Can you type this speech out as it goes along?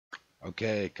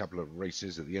Okay, a couple of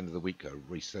races at the end of the week.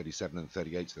 Race 37 and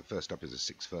 38. So the first up is a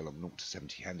 6 furlong 0 to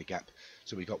 70 handicap.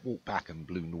 So we got Walk Back and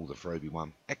Blue Norther for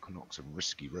Obi-Wan, Equinox and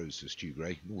Risky Rose for Stu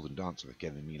Gray, Northern Dancer for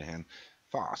Kevin Minahan,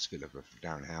 Fast Philippa for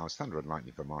Darren Howes, Thunder and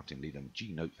Lightning for Martin Leedham,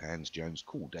 G-Note for Hans Jones,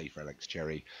 Cool Day for Alex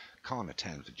Cherry,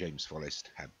 Carnatan for James Forrest,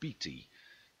 Habiti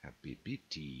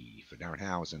for Darren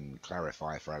Howes, and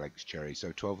Clarify for Alex Cherry.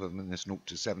 So 12 of them in this 0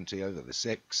 to 70 over the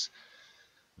 6.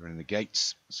 They're in the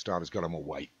gates. Starter's got them all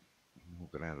weight. We'll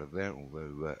get out of there,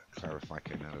 although Clarify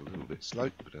came out a little bit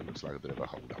slow, but it looks like a bit of a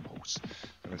hold-up horse.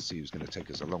 So let's see who's going to take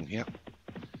us along here.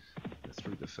 They're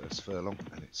through the first furlong,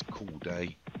 and it's Cool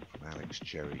Day from Alex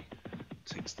Cherry.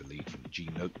 Takes the lead from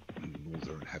G-Note, Blue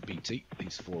Norther and Habiti.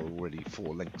 These four are already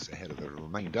 4 lengths ahead of the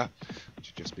remainder, which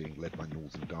are just being led by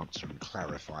Northern Dancer and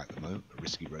Clarify at the moment. The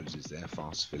Risky Rose is there,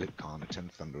 Fast Philip, Carnatan,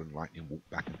 Thunder and Lightning, Walk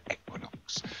Back and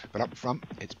Equinox. But up front,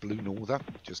 it's Blue Norther,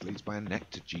 just leads by a neck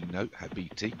to G-Note,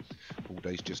 Habiti. All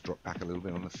Day's just dropped back a little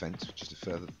bit on the fence, just a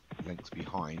further length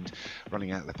behind.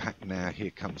 Running out of the pack now,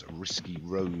 here comes Risky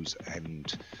Rose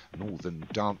and Northern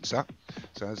Dancer.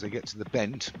 So as they get to the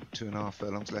bend, 2.5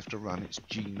 furlongs left to run, it's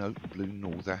G-Note, Blue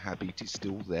Norther, Habiti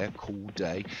still there, Cool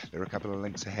Day. They're a couple of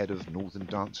lengths ahead of Northern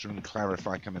Dancer and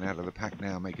Clarify coming out of the pack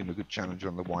now, making a good challenge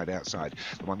on the wide outside.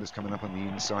 The one that's coming up on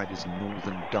the inside is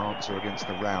Northern Dancer against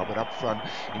the rail, but up front,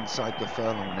 inside the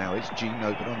furlong now, it's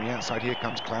G-Note, but on the outside here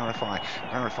comes Clarify.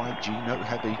 Clarify, G-Note,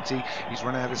 Habiti. He's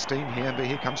run out of steam here, but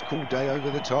here comes Cool Day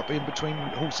over the top. In between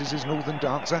horses is Northern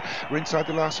Dancer. We're inside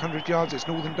the last 100 yards. It's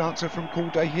Northern Dancer from Cool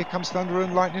Day. Here comes Thunder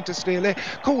and Lightning to steal it.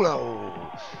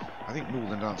 Coolo! I think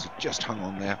Northern Dancer just hung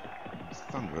on there.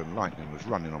 Thunder and Lightning was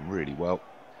running on really well.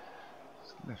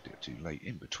 Left it too late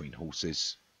in between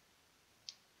horses.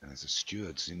 And there's a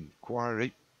steward's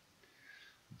inquiry.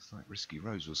 Looks like Risky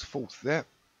Rose was 4th there.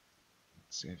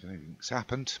 Let's see if anything's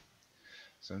happened.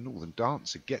 So Northern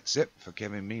Dancer gets it for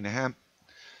Kevin Minahan.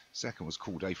 2nd was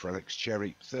Cool Day for Alex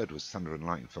Cherry. 3rd was Thunder and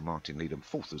Lightning for Martin Leedham.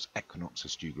 4th was Equinox for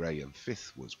Stu Gray. And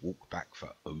 5th was Walk Back for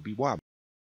Obi-Wan.